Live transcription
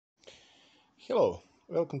Hello,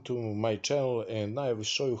 welcome to my channel, and I will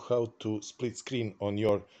show you how to split screen on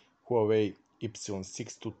your Huawei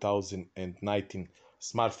Y6 2019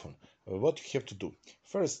 smartphone. What you have to do.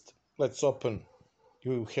 First,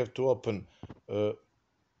 you have to open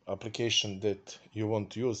application that you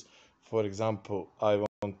want to use. For example, I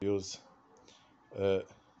want to use uh,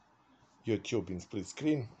 YouTube in split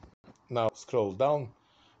screen. Now scroll down,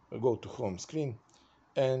 go to home screen,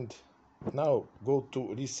 and now go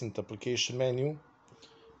to recent application menu,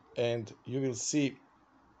 and you will see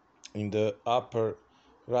in the upper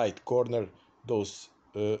right corner those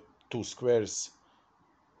two squares,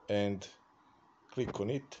 and click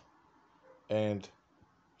on it, and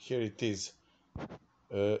here it is.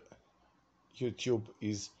 uh, YouTube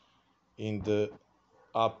is in the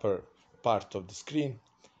upper part of the screen,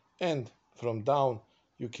 and from down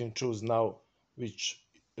you can choose now which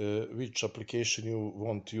application you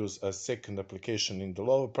want to use as second application in the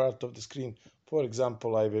lower part of the screen. For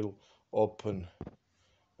example, I will open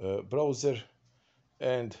browser,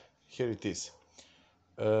 and here it is.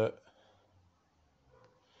 uh,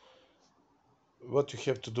 what you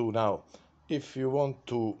have to do now, if you want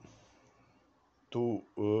to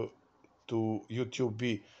uh, to YouTube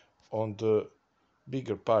be on the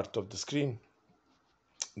bigger part of the screen,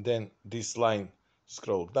 then this line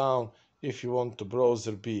scroll down. If you want the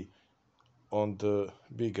browser be on the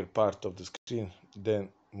bigger part of the screen, then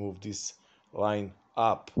move this line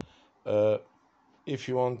up. uh, if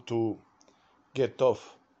you want to get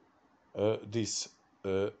off this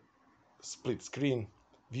uh, split screen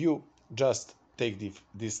view, just take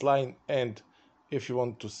this line, and if you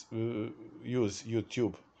want to use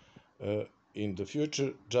YouTube in the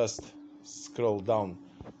future, just scroll down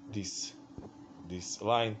this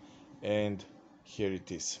line, and here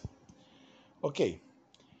it is. Okay,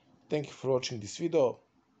 thank you for watching this video.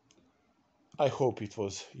 I hope it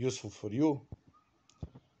was useful for you.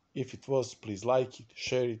 If it was, please like it,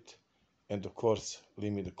 share it, and of course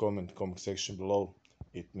leave me the comment section below.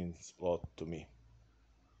 It means a lot to me.